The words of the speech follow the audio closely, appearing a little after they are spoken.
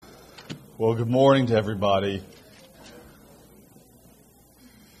Well, good morning to everybody.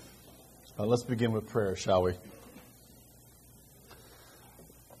 Let's begin with prayer, shall we?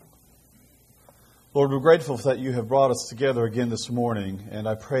 Lord, we're grateful that you have brought us together again this morning, and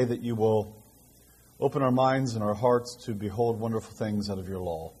I pray that you will open our minds and our hearts to behold wonderful things out of your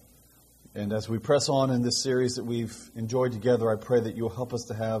law. And as we press on in this series that we've enjoyed together, I pray that you'll help us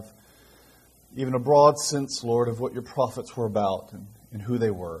to have even a broad sense, Lord, of what your prophets were about and who they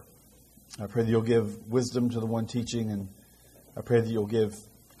were. I pray that you'll give wisdom to the one teaching, and I pray that you'll give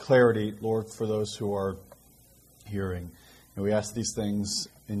clarity, Lord, for those who are hearing. And we ask these things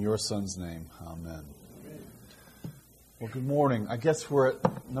in your Son's name. Amen. Well, good morning. I guess we're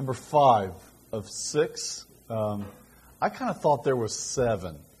at number 5 of 6. I kind of thought there was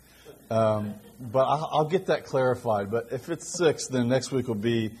 7. But I'll get that clarified. But if it's 6, then next week will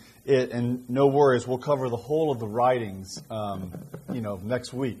be it. And no worries, we'll cover the whole of the writings,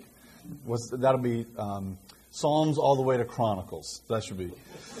 next week. That'll be Psalms all the way to Chronicles. That should be.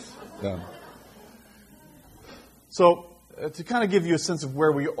 So to kind of give you a sense of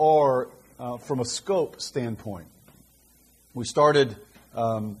where we are from a scope standpoint, we started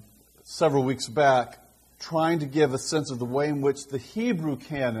several weeks back trying to give a sense of the way in which the Hebrew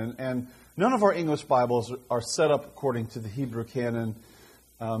canon, and none of our English Bibles are set up according to the Hebrew canon.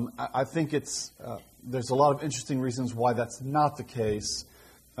 I think there's a lot of interesting reasons why that's not the case.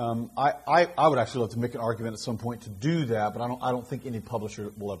 I would actually love to make an argument at some point to do that, but I don't think any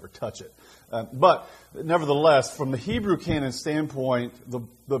publisher will ever touch it. But nevertheless, from the Hebrew canon standpoint,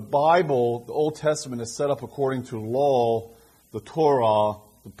 the Bible, the Old Testament, is set up according to law, the Torah,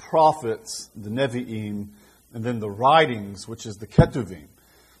 the prophets, the Nevi'im, and then the writings, which is the Ketuvim.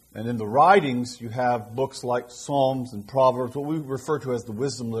 And in the writings, you have books like Psalms and Proverbs, what we refer to as the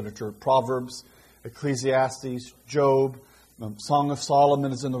wisdom literature, Proverbs, Ecclesiastes, Job. Song of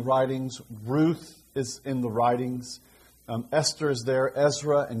Solomon is in the writings. Ruth is in the writings. Esther is there.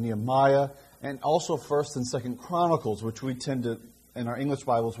 Ezra and Nehemiah. And also 1st and 2nd Chronicles, which we tend to, in our English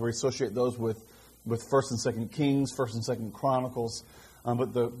Bibles, we associate those with 1st and 2nd Kings, 1st and 2nd Chronicles.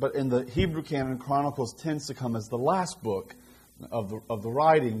 But in the Hebrew canon, Chronicles tends to come as the last book of the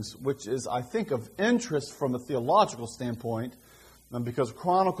writings, which is, I think, of interest from a theological standpoint, because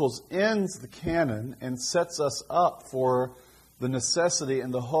Chronicles ends the canon and sets us up for the necessity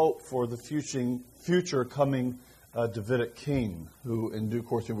and the hope for the future coming Davidic king, who in due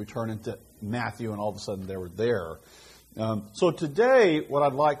course we turn into Matthew, and all of a sudden they were there. So today, what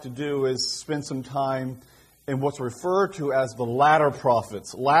I'd like to do is spend some time in what's referred to as the latter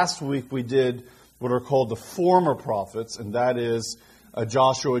prophets. Last week we did what are called the former prophets, and that is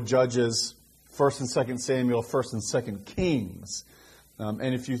Joshua, Judges, 1st and 2nd Samuel, 1st and 2nd Kings.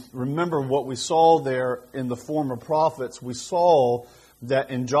 And if you remember what we saw there in the former prophets, we saw that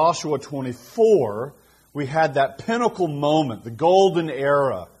in Joshua 24, we had that pinnacle moment, the golden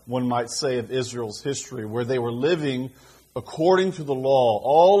era, one might say, of Israel's history, where they were living according to the law.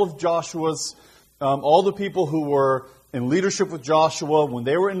 All of Joshua's, all the people who were in leadership with Joshua, when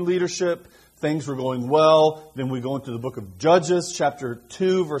they were in leadership, things were going well. Then we go into the book of Judges, chapter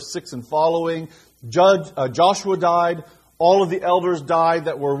 2, verse 6 and following. Joshua died. All of the elders died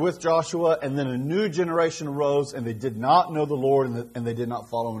that were with Joshua, and then a new generation arose, and they did not know the Lord, and they did not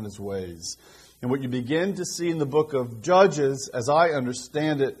follow in His ways. And what you begin to see in the book of Judges, as I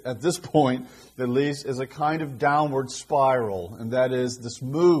understand it at this point, at least, is a kind of downward spiral, and that is this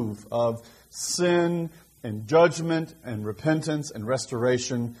move of sin and judgment and repentance and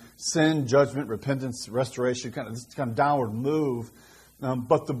restoration. Sin, judgment, repentance, restoration, this kind of downward move.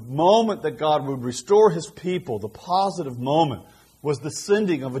 But the moment that God would restore His people, the positive moment, was the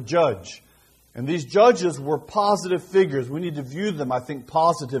sending of a judge. And these judges were positive figures. We need to view them, I think,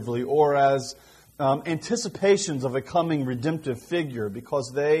 positively, or as anticipations of a coming redemptive figure,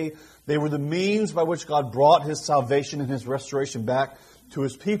 because they were the means by which God brought His salvation and His restoration back to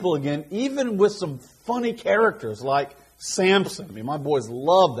His people again, even with some funny characters like Samson. I mean, my boys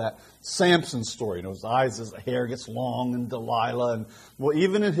love that Samson story. His eyes, his hair gets long, and Delilah. And well,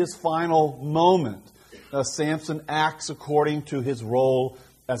 even in his final moment, Samson acts according to his role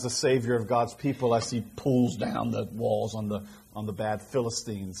as a savior of God's people as he pulls down the walls on the bad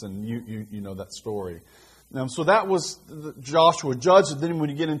Philistines. And you know that story. So that was Joshua, Judge. And then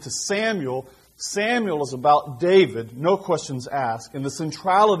when you get into Samuel, Samuel is about David, no questions asked, and the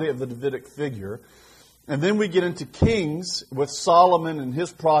centrality of the Davidic figure. And then we get into Kings with Solomon and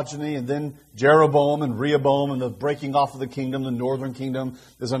his progeny, and then Jeroboam and Rehoboam and the breaking off of the kingdom. The northern kingdom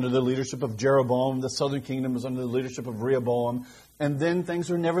is under the leadership of Jeroboam. The southern kingdom is under the leadership of Rehoboam. And then things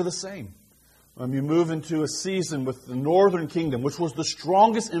are never the same. You move into a season with the northern kingdom, which was the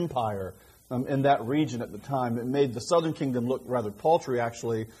strongest empire in that region at the time. It made the southern kingdom look rather paltry,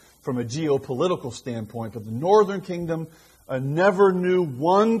 actually, from a geopolitical standpoint. But the northern kingdom never knew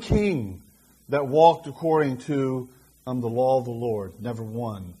one king that walked according to the law of the Lord. Never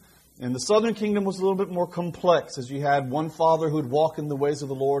one. And the southern kingdom was a little bit more complex, as you had one father who would walk in the ways of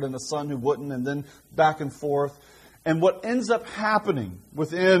the Lord and a son who wouldn't, and then back and forth. And what ends up happening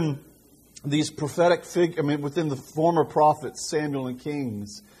within these prophetic within the former prophets, Samuel and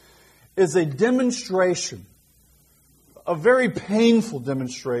Kings, is a demonstration, a very painful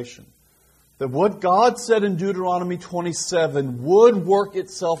demonstration, that what God said in Deuteronomy 27 would work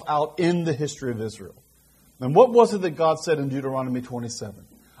itself out in the history of Israel. And what was it that God said in Deuteronomy 27?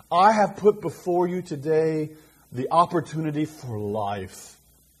 I have put before you today the opportunity for life.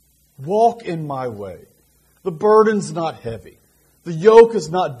 Walk in my way. The burden's not heavy. The yoke is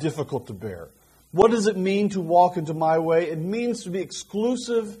not difficult to bear. What does it mean to walk into my way? It means to be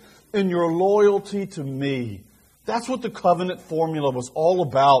exclusive in your loyalty to me. That's what the covenant formula was all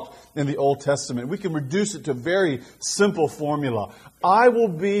about in the Old Testament. We can reduce it to a very simple formula. I will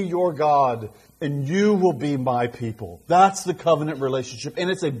be your God, and you will be my people. That's the covenant relationship. And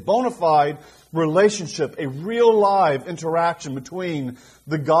it's a bona fide relationship, a real live interaction between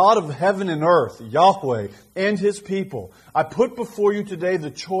the God of heaven and earth, Yahweh, and His people. I put before you today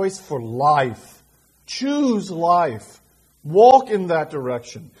the choice for life. Choose life. Walk in that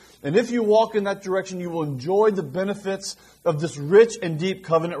direction. And if you walk in that direction, you will enjoy the benefits of this rich and deep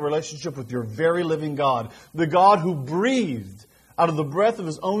covenant relationship with your very living God. The God who breathed out of the breath of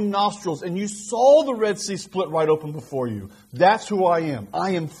His own nostrils, and you saw the Red Sea split right open before you. That's who I am.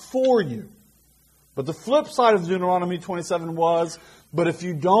 I am for you. But the flip side of Deuteronomy 27 was, but if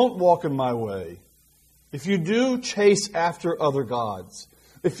you don't walk in my way, if you do chase after other gods,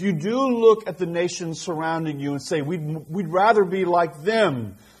 if you do look at the nations surrounding you and say, we'd rather be like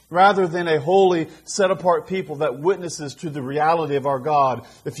them rather than a holy, set-apart people that witnesses to the reality of our God.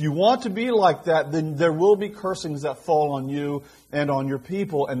 If you want to be like that, then there will be cursings that fall on you and on your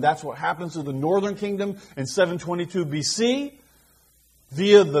people. And that's what happens to the northern kingdom in 722 BC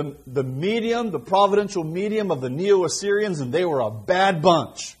via the medium, the providential medium of the Neo-Assyrians, and they were a bad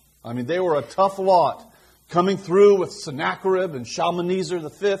bunch. I mean, they were a tough lot. Coming through with Sennacherib and Shalmaneser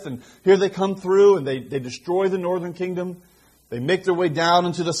V, and here they come through and they destroy the northern kingdom. They make their way down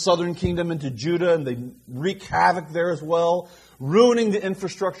into the southern kingdom, into Judah, and they wreak havoc there as well, ruining the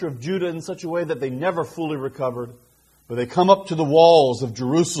infrastructure of Judah in such a way that they never fully recovered. But they come up to the walls of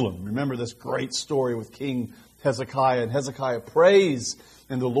Jerusalem. Remember this great story with King Hezekiah, and Hezekiah prays,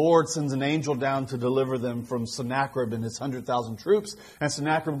 and the Lord sends an angel down to deliver them from Sennacherib and his 100,000 troops. And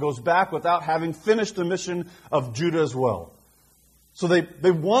Sennacherib goes back without having finished the mission of Judah as well. So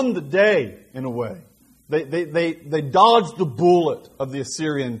they won the day in a way. They dodged the bullet of the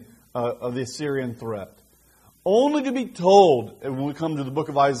Assyrian threat. Only to be told, and when we come to the book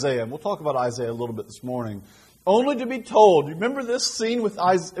of Isaiah, and we'll talk about Isaiah a little bit this morning, only to be told, remember this scene with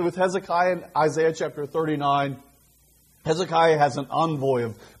Hezekiah in Isaiah chapter 39? Hezekiah has an envoy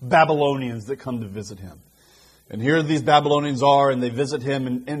of Babylonians that come to visit him. And here these Babylonians are, and they visit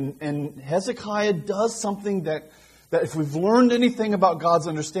him. And Hezekiah does something that if we've learned anything about God's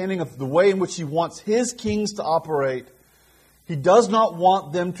understanding of the way in which He wants His kings to operate, He does not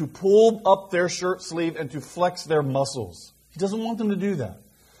want them to pull up their shirt sleeve and to flex their muscles. He doesn't want them to do that.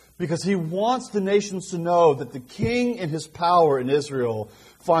 Because He wants the nations to know that the king in his power in Israel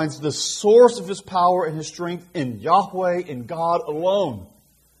finds the source of his power and his strength in Yahweh, in God alone.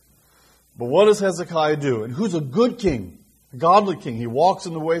 But what does Hezekiah do? And who's a good king? A godly king. He walks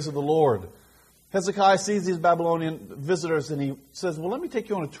in the ways of the Lord. Hezekiah sees these Babylonian visitors and he says, well, let me take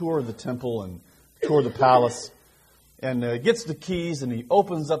you on a tour of the temple and tour of the palace. And gets the keys and he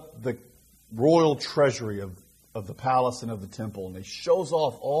opens up the royal treasury of the palace and of the temple. And he shows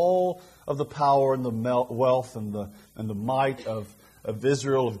off all of the power and the wealth and the might of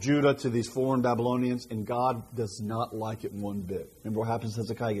Israel, of Judah, to these foreign Babylonians, and God does not like it one bit. Remember what happens?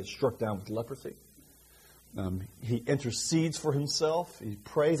 Hezekiah gets struck down with leprosy. He intercedes for himself. He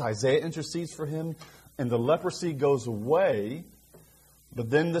prays. Isaiah intercedes for him, and the leprosy goes away.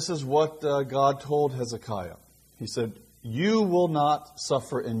 But then this is what God told Hezekiah. He said, you will not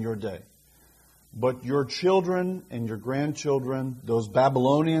suffer in your day, but your children and your grandchildren, those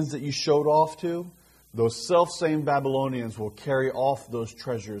Babylonians that you showed off to, those self-same Babylonians will carry off those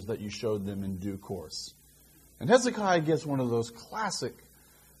treasures that you showed them in due course. And Hezekiah gives one of those classic,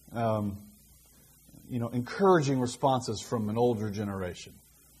 encouraging responses from an older generation.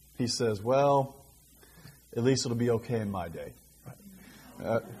 He says, well, at least it'll be okay in my day.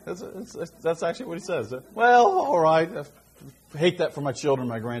 That's actually what he says. Well, all right. hate that for my children,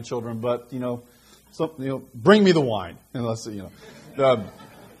 my grandchildren, but, bring me the wine.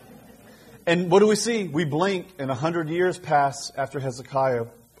 And what do we see? We blink, and 100 years pass after Hezekiah,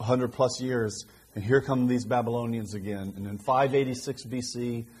 100 plus years, and here come these Babylonians again. And in 586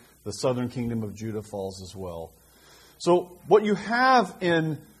 BC, the southern kingdom of Judah falls as well. So what you have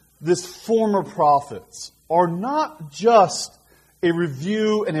in this former prophets are not just a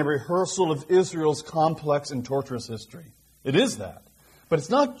review and a rehearsal of Israel's complex and torturous history. It is that. But it's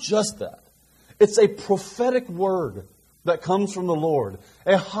not just that. It's a prophetic word that comes from the Lord.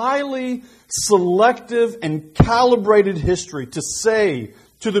 A highly selective and calibrated history to say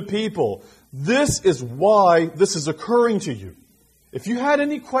to the people, this is why this is occurring to you. If you had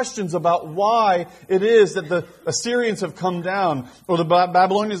any questions about why it is that the Assyrians have come down or the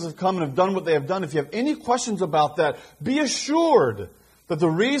Babylonians have come and have done what they have done, if you have any questions about that, be assured that the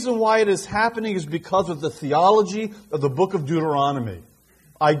reason why it is happening is because of the theology of the book of Deuteronomy.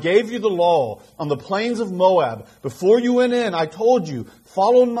 I gave you the law on the plains of Moab. Before you went in, I told you,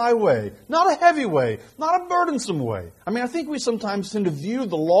 follow my way. Not a heavy way, not a burdensome way. I think we sometimes tend to view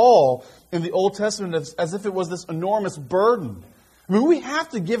the law in the Old Testament as if it was this enormous burden. We have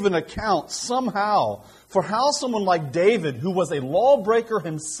to give an account somehow for how someone like David, who was a lawbreaker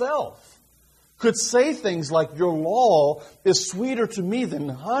himself, could say things like, your law is sweeter to me than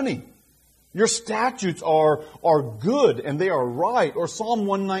honey. Your statutes are good and they are right. Or Psalm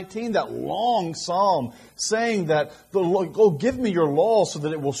 119, that long psalm saying that, give me your law so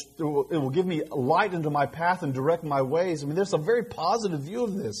that it will give me light into my path and direct my ways. There's a very positive view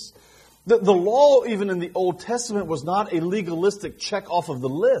of this. The law, even in the Old Testament, was not a legalistic check off of the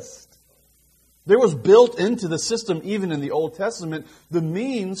list. There was built into the system, even in the Old Testament, the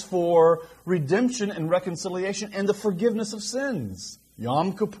means for redemption and reconciliation and the forgiveness of sins.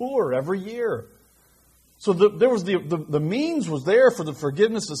 Yom Kippur every year. So there was the means was there for the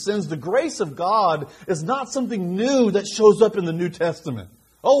forgiveness of sins. The grace of God is not something new that shows up in the New Testament.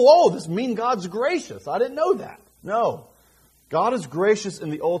 This means God's gracious. I didn't know that. No. God is gracious in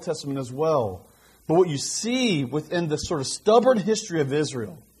the Old Testament as well. But what you see within this sort of stubborn history of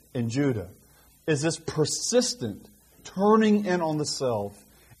Israel and Judah is this persistent turning in on the self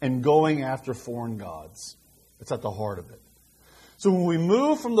and going after foreign gods. It's at the heart of it. So when we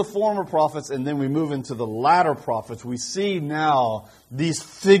move from the former prophets and then we move into the latter prophets, we see now these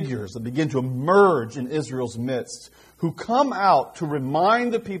figures that begin to emerge in Israel's midst who come out to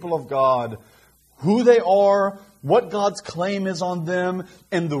remind the people of God who they are, what God's claim is on them,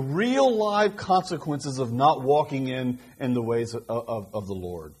 and the real live consequences of not walking in the ways of the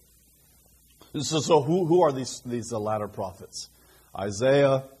Lord. So who are these latter prophets?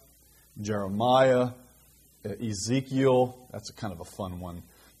 Isaiah, Jeremiah, Ezekiel, that's a kind of a fun one,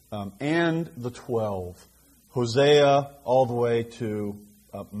 and the 12, Hosea all the way to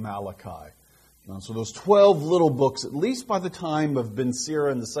Malachi. So those 12 little books, at least by the time of Ben Sira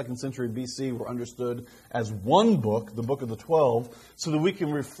in the 2nd century BC, were understood as one book, the book of the 12, so that we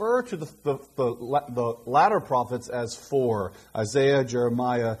can refer to the latter prophets as 4, Isaiah,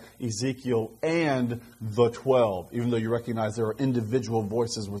 Jeremiah, Ezekiel, and the 12, even though you recognize there are individual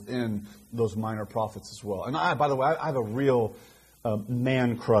voices within those minor prophets as well. And by the way, I have a real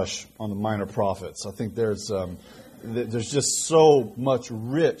man crush on the minor prophets. I think there's just so much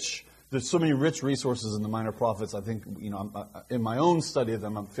There's so many rich resources in the minor prophets. I think, in my own study of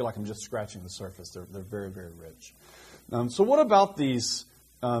them, I feel like I'm just scratching the surface. They're very, very rich. So what about these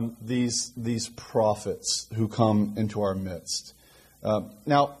prophets who come into our midst?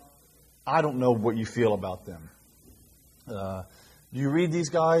 Now, I don't know what you feel about them. Do you read these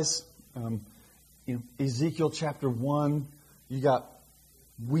guys? Ezekiel chapter 1, you got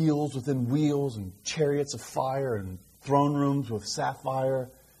wheels within wheels and chariots of fire and throne rooms with sapphire.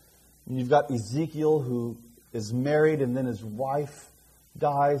 And you've got Ezekiel who is married and then his wife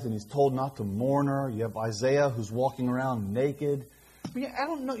dies and he's told not to mourn her. You have Isaiah who's walking around naked. I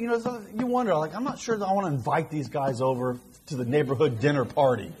don't know, you wonder, I'm not sure that I want to invite these guys over to the neighborhood dinner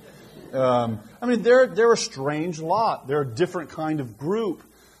party. They're a strange lot. They're a different kind of group.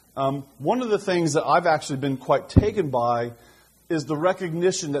 One of the things that I've actually been quite taken by is the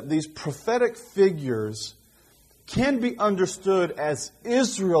recognition that these prophetic figures can be understood as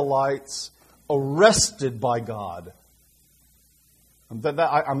Israelites arrested by God.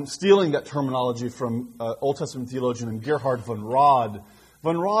 I'm stealing that terminology from Old Testament theologian Gerhard von Rad.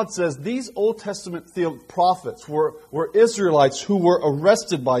 Von Rad says these Old Testament prophets were Israelites who were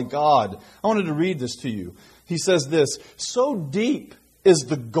arrested by God. I wanted to read this to you. He says this, "So deep is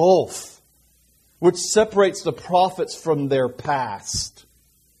the gulf which separates the prophets from their past."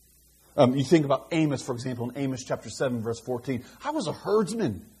 You think about Amos, for example, in Amos chapter 7, verse 14. I was a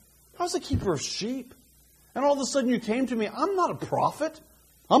herdsman. I was a keeper of sheep. And all of a sudden you came to me. I'm not a prophet.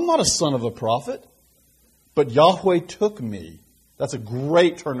 I'm not a son of a prophet. But Yahweh took me. That's a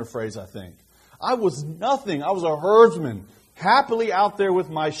great turn of phrase, I think. I was nothing. I was a herdsman, happily out there with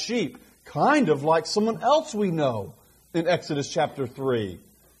my sheep, kind of like someone else we know in Exodus chapter 3,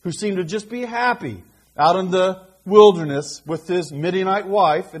 who seemed to just be happy out in the wilderness with his Midianite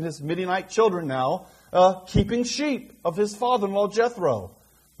wife and his Midianite children now, keeping sheep of his father-in-law Jethro.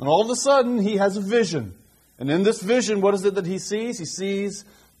 And all of a sudden, he has a vision. And in this vision, what is it that he sees? He sees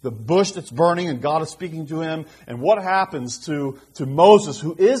the bush that's burning and God is speaking to him. And what happens to Moses,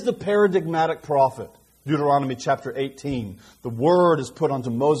 who is the paradigmatic prophet? Deuteronomy chapter 18. The word is put onto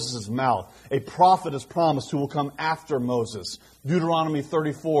Moses' mouth. A prophet is promised who will come after Moses. Deuteronomy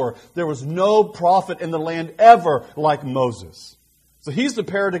 34. There was no prophet in the land ever like Moses. So he's the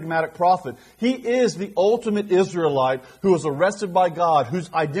paradigmatic prophet. He is the ultimate Israelite who was arrested by God,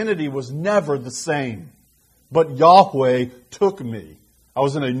 whose identity was never the same. But Yahweh took me. I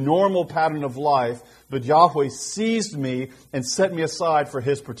was in a normal pattern of life, but Yahweh seized me and set me aside for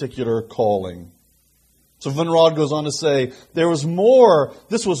His particular calling. So Van Rad goes on to say,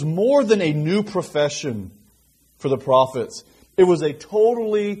 this was more than a new profession for the prophets. It was a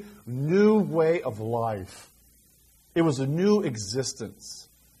totally new way of life. It was a new existence.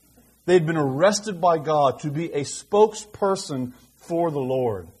 They'd been arrested by God to be a spokesperson for the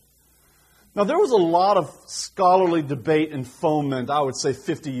Lord. Now, there was a lot of scholarly debate and foment, I would say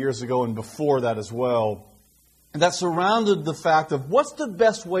 50 years ago and before that as well, and that surrounded the fact of what's the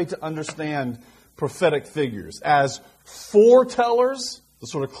best way to understand prophetic figures? As foretellers, the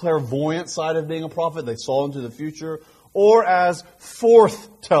sort of clairvoyant side of being a prophet, they saw into the future, or as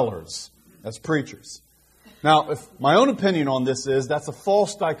forthtellers, as preachers. Now, my own opinion on this is that's a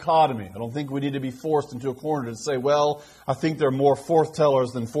false dichotomy. I don't think we need to be forced into a corner to say, well, I think there are more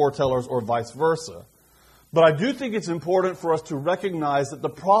forthtellers than foretellers or vice versa. But I do think it's important for us to recognize that the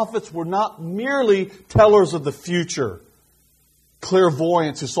prophets were not merely tellers of the future,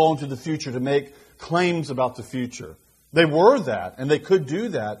 clairvoyants who saw into the future to make claims about the future. They were that, and they could do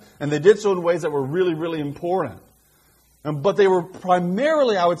that, and they did so in ways that were really, really important. But they were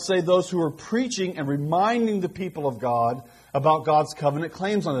primarily, I would say, those who were preaching and reminding the people of God about God's covenant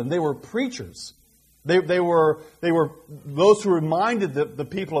claims on them. They were preachers. They were those who reminded the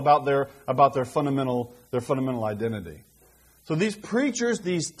people about their fundamental identity. So these preachers,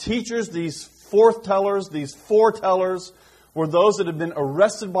 these teachers, these forthtellers, these foretellers were those that had been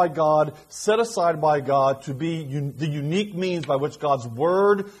arrested by God, set aside by God to be the unique means by which God's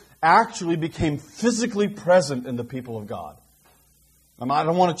Word actually became physically present in the people of God. I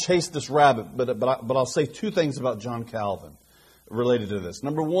don't want to chase this rabbit, but I'll say two things about John Calvin related to this.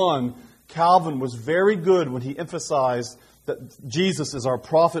 Number one, Calvin was very good when he emphasized that Jesus is our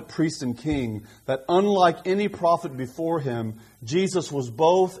prophet, priest, and king, that unlike any prophet before him, Jesus was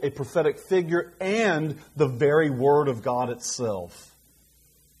both a prophetic figure and the very Word of God itself.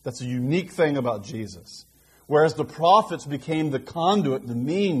 That's a unique thing about Jesus. Whereas the prophets became the conduit, the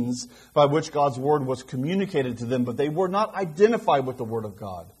means by which God's Word was communicated to them, but they were not identified with the Word of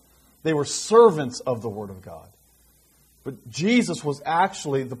God. They were servants of the Word of God. But Jesus was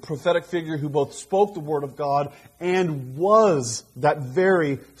actually the prophetic figure who both spoke the Word of God and was that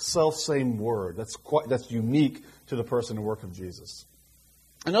very self-same Word. That's unique to the person and work of Jesus.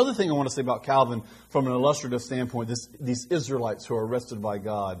 Another thing I want to say about Calvin from an illustrative standpoint, these Israelites who are arrested by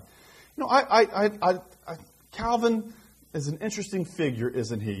God. You know, Calvin is an interesting figure,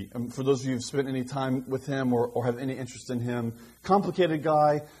 isn't he? For those of you who've spent any time with him or have any interest in him, complicated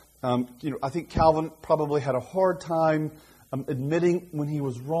guy. I think Calvin probably had a hard time admitting when he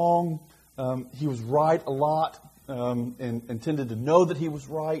was wrong. He was right a lot and tended to know that he was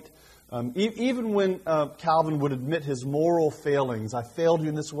right. Even when Calvin would admit his moral failings, I failed you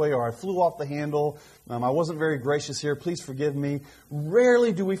in this way, or I flew off the handle, I wasn't very gracious here, please forgive me.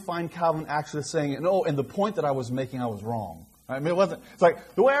 Rarely do we find Calvin actually saying, and the point that I was making, I was wrong. I mean, it's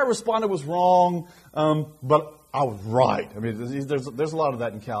like, the way I responded was wrong, but I was right. I mean, there's a lot of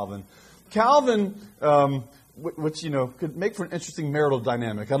that in Calvin. Calvin, which, could make for an interesting marital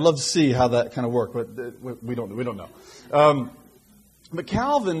dynamic. I'd love to see how that kind of worked, but we don't know. But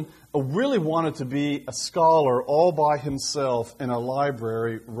Calvin really wanted to be a scholar all by himself in a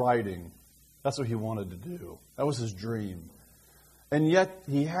library writing. That's what he wanted to do. That was his dream. And yet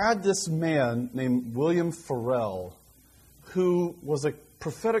he had this man named William Farel, who was a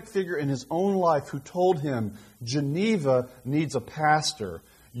prophetic figure in his own life, who told him, Geneva needs a pastor.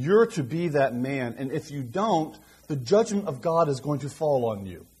 You're to be that man. And if you don't, the judgment of God is going to fall on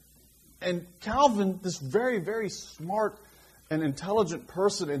you. And Calvin, this very, very smart and intelligent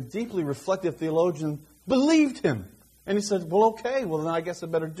person and deeply reflective theologian, believed him. And he said, well, okay, well, then I guess I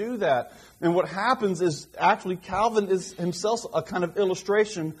better do that. And what happens is, actually, Calvin is himself a kind of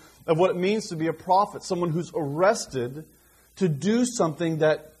illustration of what it means to be a prophet, someone who's arrested to do something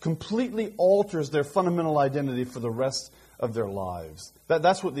that completely alters their fundamental identity for the rest of their lives.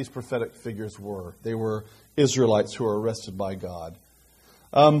 That's what these prophetic figures were. They were Israelites who were arrested by God.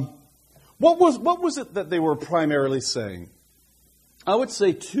 What was it that they were primarily saying? I would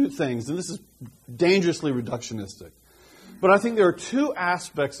say two things, and this is dangerously reductionistic. But I think there are two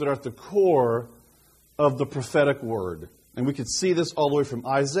aspects that are at the core of the prophetic word. And we can see this all the way from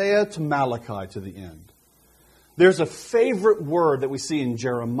Isaiah to Malachi to the end. There's a favorite word that we see in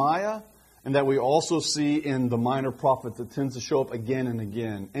Jeremiah and that we also see in the minor prophets that tends to show up again and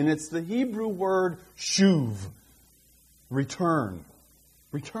again. And it's the Hebrew word shuv, return.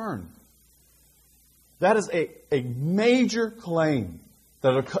 Return. That is a major claim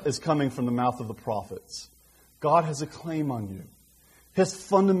that is coming from the mouth of the prophets. God has a claim on you. His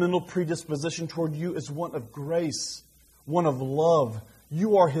fundamental predisposition toward you is one of grace, one of love.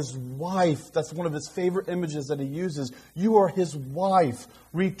 You are His wife. That's one of His favorite images that He uses. You are His wife.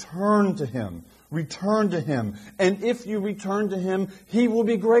 Return to Him. Return to Him. And if you return to Him, He will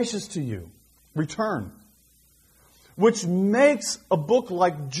be gracious to you. Return. Which makes a book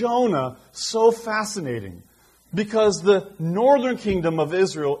like Jonah so fascinating. Because the northern kingdom of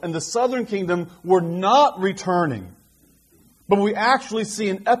Israel and the southern kingdom were not returning. But we actually see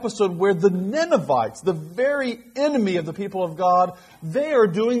an episode where the Ninevites, the very enemy of the people of God, they are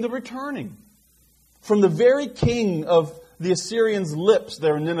doing the returning. From the very king of the Assyrians' lips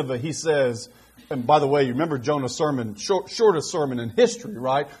there in Nineveh, he says, and by the way, you remember Jonah's sermon, shortest sermon in history,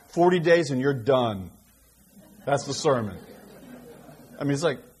 right? 40 days and you're done. That's the sermon. I mean, it's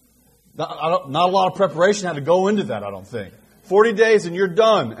like, not a lot of preparation had to go into that, I don't think. 40 days and you're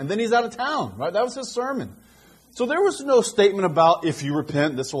done. And then he's out of town, right? That was his sermon. So there was no statement about, if you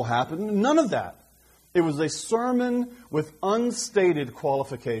repent, this will happen. None of that. It was a sermon with unstated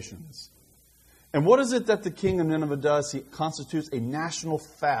qualifications. And what is it that the king of Nineveh does? He constitutes a national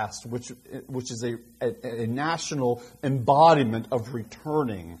fast, which is a national embodiment of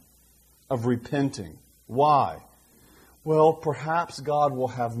returning, of repenting. Why? Well, perhaps God will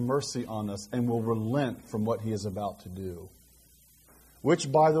have mercy on us and will relent from what He is about to do.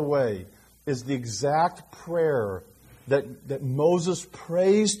 Which, by the way, is the exact prayer that Moses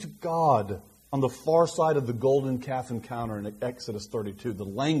prays to God on the far side of the golden calf encounter in Exodus 32. The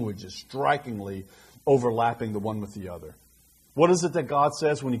language is strikingly overlapping the one with the other. What is it that God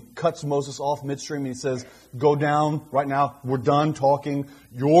says when He cuts Moses off midstream? He says, go down right now. We're done talking.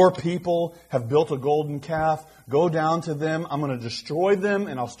 Your people have built a golden calf. Go down to them. I'm going to destroy them,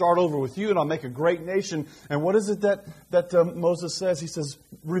 and I'll start over with you, and I'll make a great nation. And what is it that Moses says? He says,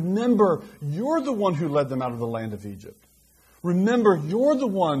 remember, you're the one who led them out of the land of Egypt. Remember, you're the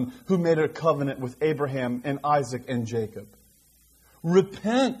one who made a covenant with Abraham and Isaac and Jacob.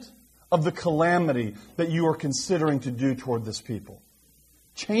 Repent of the calamity that you are considering to do toward this people.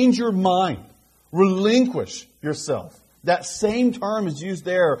 Change your mind. Relinquish yourself. That same term is used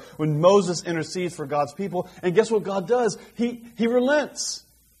there when Moses intercedes for God's people. And guess what God does? He relents.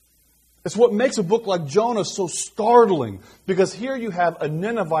 It's what makes a book like Jonah so startling. Because here you have a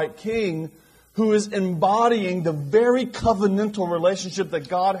Ninevite king who is embodying the very covenantal relationship that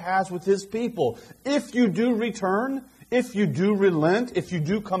God has with His people. If you do return, if you do relent, if you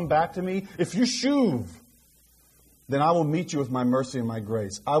do come back to me, if you shuv, then I will meet you with my mercy and my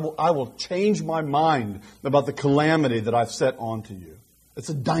grace. I will change my mind about the calamity that I've set onto you. It's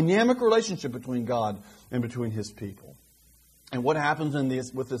a dynamic relationship between God and between His people. And what happens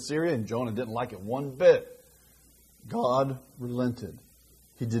with Assyria? And Jonah didn't like it one bit. God relented.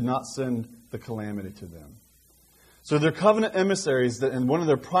 He did not send the calamity to them. So they're covenant emissaries, and one of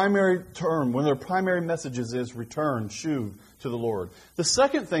their primary messages is return, shuv, to the Lord. The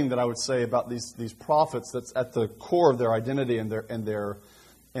second thing that I would say about these prophets that's at the core of their identity and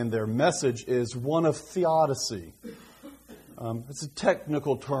their message is one of theodicy. It's a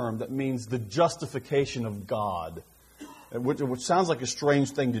technical term that means the justification of God, which sounds like a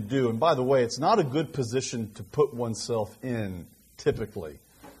strange thing to do. And by the way, it's not a good position to put oneself in, typically.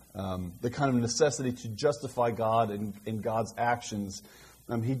 The kind of necessity to justify God and God's actions.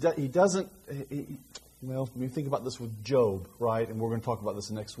 He doesn't. Well, when you think about this with Job, right? And we're going to talk about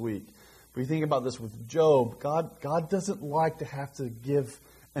this next week. But you think about this with Job, God doesn't like to have to give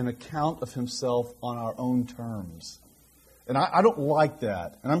an account of Himself on our own terms. And I don't like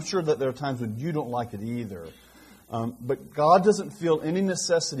that. And I'm sure that there are times when you don't like it either. But God doesn't feel any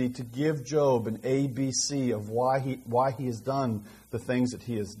necessity to give Job an ABC of why he has done the things that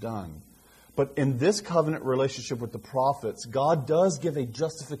he has done. But in this covenant relationship with the prophets, God does give a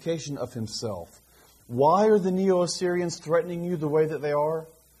justification of himself. Why are the Neo-Assyrians threatening you the way that they are?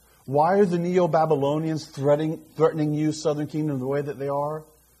 Why are the Neo-Babylonians threatening you, southern kingdom, the way that they are?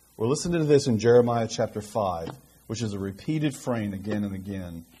 Well, listen to this in Jeremiah chapter 5, which is a repeated frame again and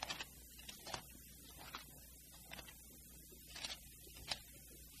again.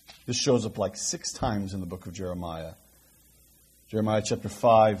 This shows up like 6 times in the book of Jeremiah. Jeremiah chapter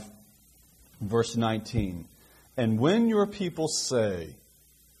 5, verse 19. And when your people say,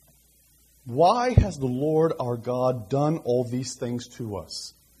 why has the Lord our God done all these things to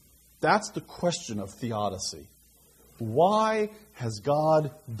us? That's the question of theodicy. Why has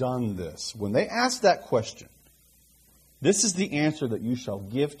God done this? When they ask that question, this is the answer that you shall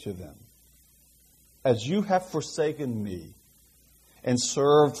give to them. As you have forsaken me and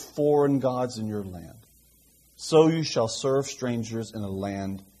served foreign gods in your land, so you shall serve strangers in a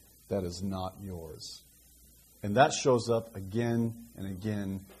land that is not yours. And that shows up again and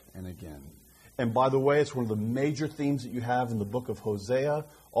again and again. And by the way, it's one of the major themes that you have in the book of Hosea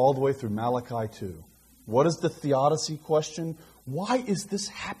all the way through Malachi 2. What is the theodicy question? Why is this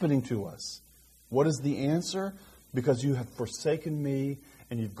happening to us? What is the answer? Because you have forsaken me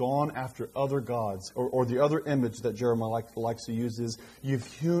and you've gone after other gods. Or the other image that Jeremiah likes to use is you've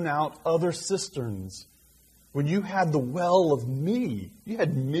hewn out other cisterns. When you had the well of me, you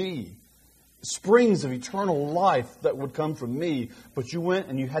had me. Springs of eternal life that would come from me, but you went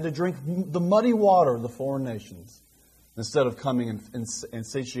and you had to drink the muddy water of the foreign nations instead of coming and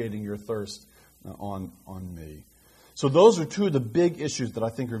satiating your thirst on me. So those are 2 of the big issues that I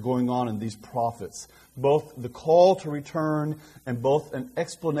think are going on in these prophets. Both the call to return and both an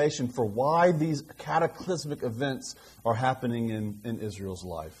explanation for why these cataclysmic events are happening in Israel's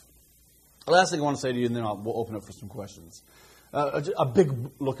life. The last thing I want to say to you, and then we'll open up for some questions. A big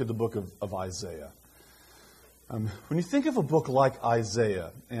look at the book of Isaiah. When you think of a book like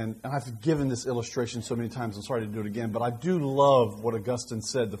Isaiah, and I've given this illustration so many times, I'm sorry to do it again, but I do love what Augustine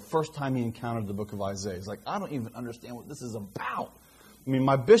said the first time he encountered the book of Isaiah. He's like, I don't even understand what this is about. I mean,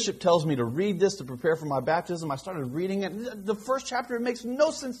 my bishop tells me to read this to prepare for my baptism. I started reading it. The first chapter, it makes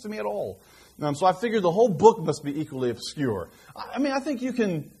no sense to me at all. So I figured the whole book must be equally obscure. I mean, I think you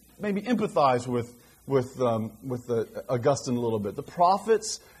can maybe empathize with Augustine a little bit. The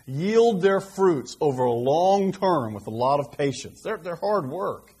prophets yield their fruits over a long term with a lot of patience. They're hard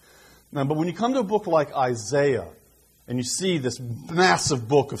work. But when you come to a book like Isaiah, and you see this massive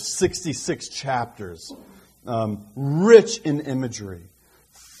book of 66 chapters, rich in imagery,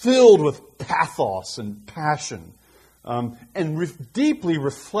 filled with pathos and passion, and deeply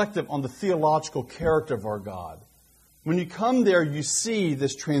reflective on the theological character of our God. When you come there, you see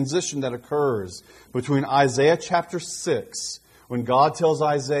this transition that occurs between Isaiah chapter 6, when God tells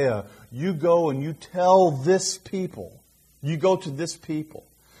Isaiah, you go and you tell this people, you go to this people,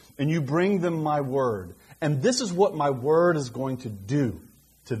 and you bring them my word. And this is what my word is going to do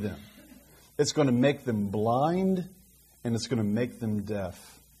to them. It's going to make them blind, and it's going to make them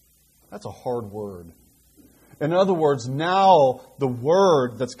deaf. That's a hard word. In other words, now the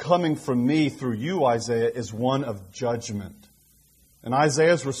word that's coming from me through you, Isaiah, is one of judgment. And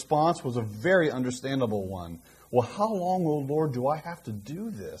Isaiah's response was a very understandable one. Well, how long, O Lord, do I have to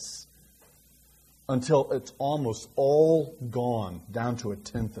do this? Until it's almost all gone, down to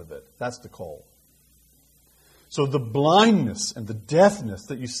 1/10 of it. That's the call. So the blindness and the deafness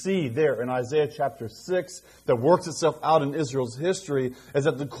that you see there in Isaiah chapter 6 that works itself out in Israel's history is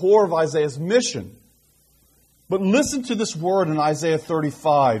at the core of Isaiah's mission. But listen to this word in Isaiah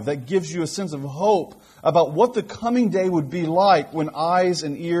 35 that gives you a sense of hope about what the coming day would be like when eyes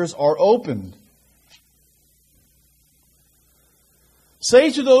and ears are opened.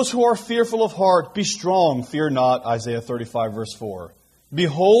 Say to those who are fearful of heart, be strong, fear not, Isaiah 35 verse 4.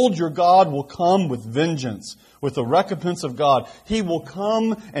 Behold, your God will come with vengeance, with the recompense of God. He will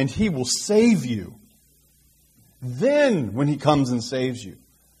come and He will save you. Then, when He comes and saves you,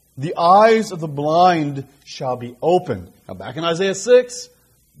 the eyes of the blind shall be opened. Now back in Isaiah 6,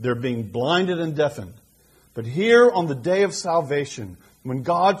 they're being blinded and deafened. But here on the day of salvation, when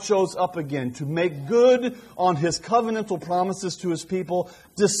God shows up again to make good on His covenantal promises to His people,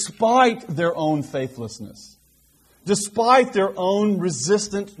 despite their own faithlessness, despite their own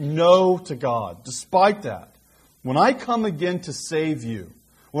resistant no to God, despite that, when I come again to save you,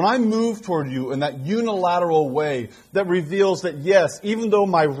 when I move toward you in that unilateral way that reveals that, yes, even though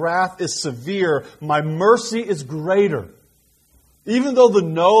my wrath is severe, my mercy is greater. Even though the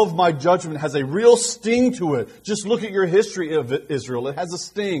no of my judgment has a real sting to it, just look at your history of Israel. It has a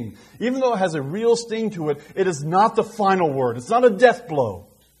sting. Even though it has a real sting to it, it is not the final word. It's not a death blow.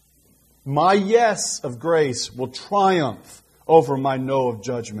 My yes of grace will triumph over my no of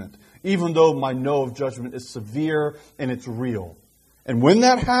judgment, even though my no of judgment is severe and it's real. And when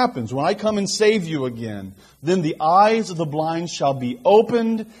that happens, when I come and save you again, then the eyes of the blind shall be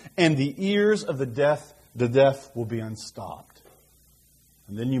opened and the ears of the deaf will be unstopped.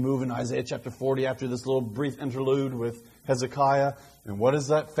 And then you move in Isaiah chapter 40 after this little brief interlude with Hezekiah. And what is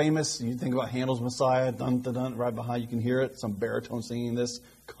that famous? You think about Handel's Messiah, dun, dun, dun, right behind. You can hear it. Some baritone singing this.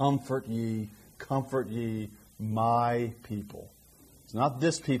 Comfort ye, my people. It's not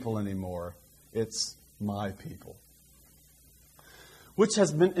this people anymore. It's my people. Which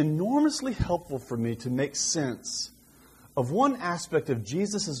has been enormously helpful for me to make sense of one aspect of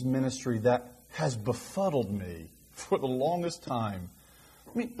Jesus' ministry that has befuddled me for the longest time.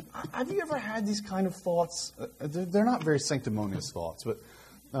 I mean, have you ever had these kind of thoughts? They're not very sanctimonious thoughts, but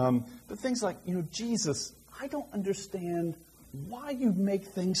things like, Jesus, I don't understand why you make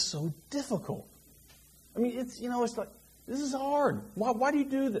things so difficult. I mean, it's like, this is hard. Why do you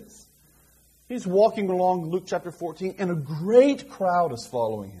do this? He's walking along Luke chapter 14, and a great crowd is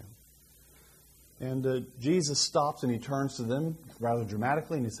following him. And Jesus stops and he turns to them rather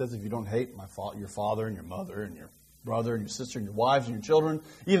dramatically, and he says, if you don't hate your father and your mother and your brother and your sister and your wives and your children,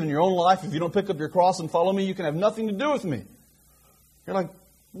 even your own life, if you don't pick up your cross and follow me, you can have nothing to do with me. You're like,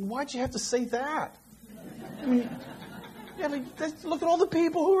 why'd you have to say that? I mean, look at all the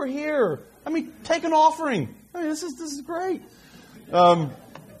people who are here. I mean, take an offering. I mean, this is great.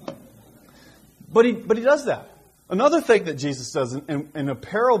 But he does that. Another thing that Jesus does in a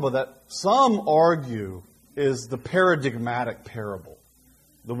parable that some argue is the paradigmatic parable,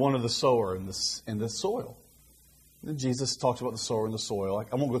 the one of the sower and the soil. And Jesus talks about the sower and the soil.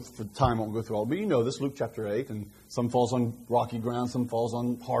 I won't go through all, but you know this, Luke chapter 8, and some falls on rocky ground, some falls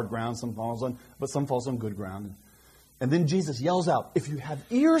on hard ground, some falls on good ground. And then Jesus yells out, if you have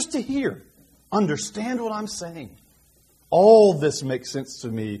ears to hear, understand what I'm saying. All this makes sense to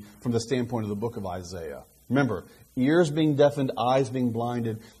me from the standpoint of the book of Isaiah. Remember, ears being deafened, eyes being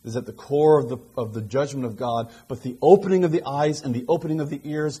blinded is at the core of the judgment of God. But the opening of the eyes and the opening of the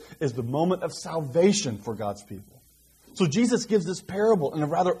ears is the moment of salvation for God's people. So Jesus gives this parable in a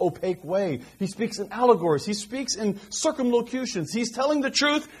rather opaque way. He speaks in allegories. He speaks in circumlocutions. He's telling the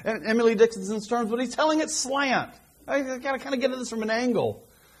truth, in Emily Dickinson's terms, but he's telling it slant. I've got to kind of get at this from an angle.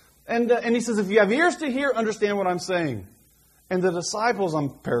 And he says, if you have ears to hear, understand what I'm saying. And the disciples, I'm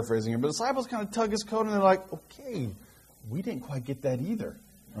paraphrasing here, but the disciples kind of tug his coat and they're like, okay, we didn't quite get that either,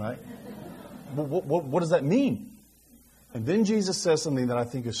 right? What does that mean? And then Jesus says something that I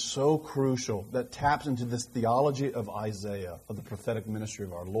think is so crucial that taps into this theology of Isaiah, of the prophetic ministry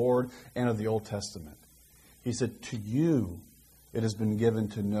of our Lord and of the Old Testament. He said, to you it has been given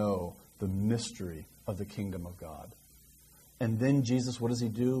to know the mystery of the kingdom of God. And then Jesus, what does he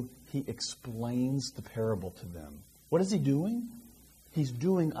do? He explains the parable to them. What is he doing? He's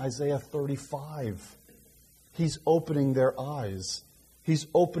doing Isaiah 35. He's opening their eyes. He's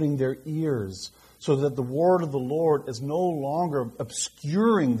opening their ears so that the word of the Lord is no longer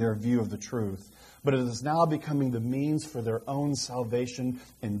obscuring their view of the truth, but it is now becoming the means for their own salvation,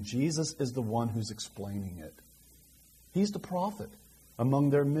 and Jesus is the one who's explaining it. He's the prophet among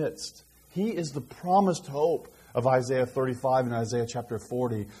their midst. He is the promised hope of Isaiah 35 and Isaiah chapter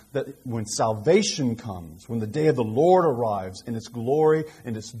 40, that when salvation comes, when the day of the Lord arrives in its glory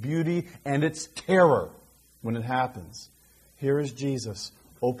and its beauty and its terror, when it happens, here is Jesus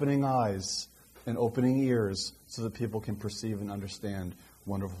opening eyes and opening ears so that people can perceive and understand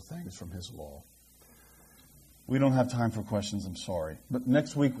wonderful things from his law. We don't have time for questions, I'm sorry. But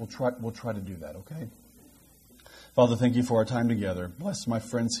next week we'll try to do that, okay? Father, thank you for our time together. Bless my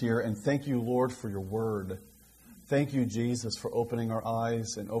friends here, and thank you, Lord, for your word. Thank you, Jesus, for opening our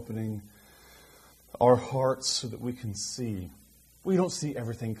eyes and opening our hearts so that we can see. We don't see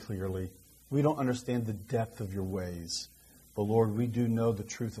everything clearly. We don't understand the depth of your ways. But Lord, we do know the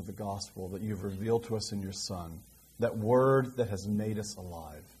truth of the gospel that you've revealed to us in your Son, that word that has made us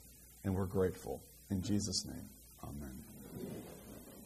alive. And we're grateful. In Jesus' name, amen.